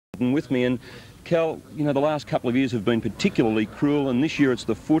Templeton with me. And Cal, you know, the last couple of years have been particularly cruel, and this year it's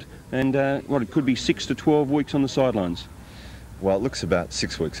the foot, and what, it could be 6 to 12 weeks on the sidelines. Well, it looks about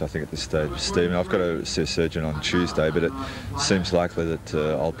 6 weeks, I think, at this stage, Stephen. I've got to see a surgeon on Tuesday, but it seems likely that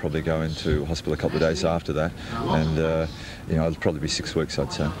I'll probably go into hospital a couple of days after that, and you know, it'll probably be 6 weeks,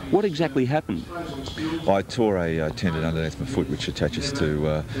 I'd say. What exactly happened? I tore a tendon underneath my foot, which attaches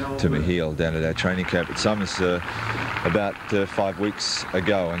to my heel, down at our training camp at Summers about 5 weeks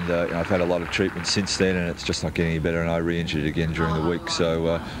ago, and you know, I've had a lot of treatment since then, and it's just not getting any better, and I re-injured it again during the week,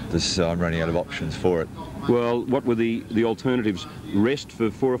 so I'm running out of options for it. Well, what were the alternatives? Rest for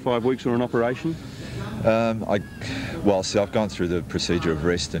 4 or 5 weeks or an operation? Well, see, I've gone through the procedure of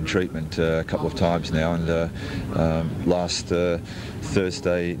rest and treatment a couple of times now, and last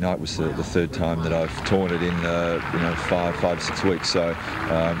Thursday night was the third time that I've torn it in, you know, 5 6 weeks. So,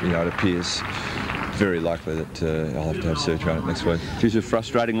 you know, it appears very likely that I'll have to have surgery on it next week. It's a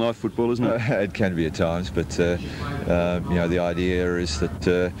frustrating life, football, isn't it? It can be at times, but you know, the idea is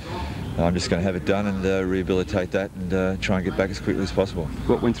that I'm just going to have it done and rehabilitate that and try and get back as quickly as possible.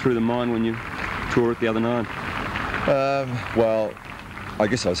 What went through the mind when you tore it the other night? Well, I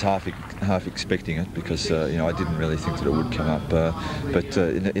guess I was half expecting it, because you know, I didn't really think that it would come up, but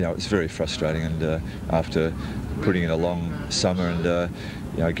you know, it's very frustrating, and after putting in a long summer and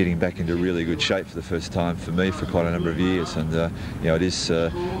you know, getting back into really good shape for the first time for me for quite a number of years, and you know, it is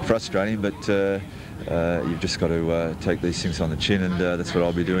frustrating, but you've just got to take these things on the chin, and that's what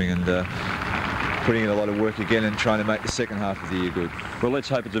I'll be doing, and putting in a lot of work again and trying to make the second half of the year good. Well, let's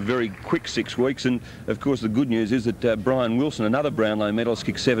hope it's a very quick 6 weeks, and of course the good news is that Brian Wilson, another Brownlow medalist,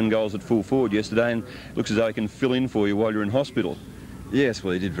 kicked 7 goals at full forward yesterday, and looks as though he can fill in for you while you're in hospital. Yes,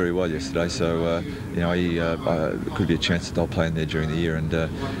 well, he did very well yesterday, so you know, he could be a chance that I'll play in there during the year, and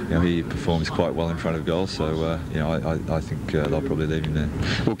you know, he performs quite well in front of goals, so you know, I think they'll probably leave him there.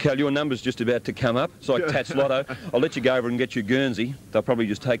 Well, Cal, your number's just about to come up. It's like Tats Lotto. I'll let you go over and get your Guernsey. They'll probably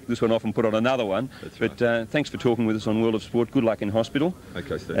just take this one off and put on another one. That's but right. Thanks for talking with us on World of Sport. Good luck in hospital.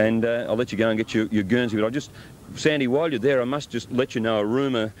 Okay, Steve. And I'll let you go and get your Guernsey. But Sandy, while you're there, I must just let you know a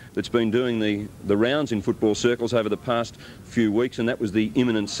rumour that's been doing the rounds in football circles over the past few weeks, and that was the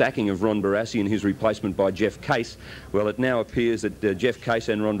imminent sacking of Ron Barassi and his replacement by Jeff Case. Well, it now appears that Jeff Case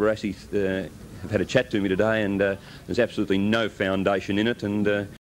and Ron Barassi have had a chat to me today, and there's absolutely no foundation in it, and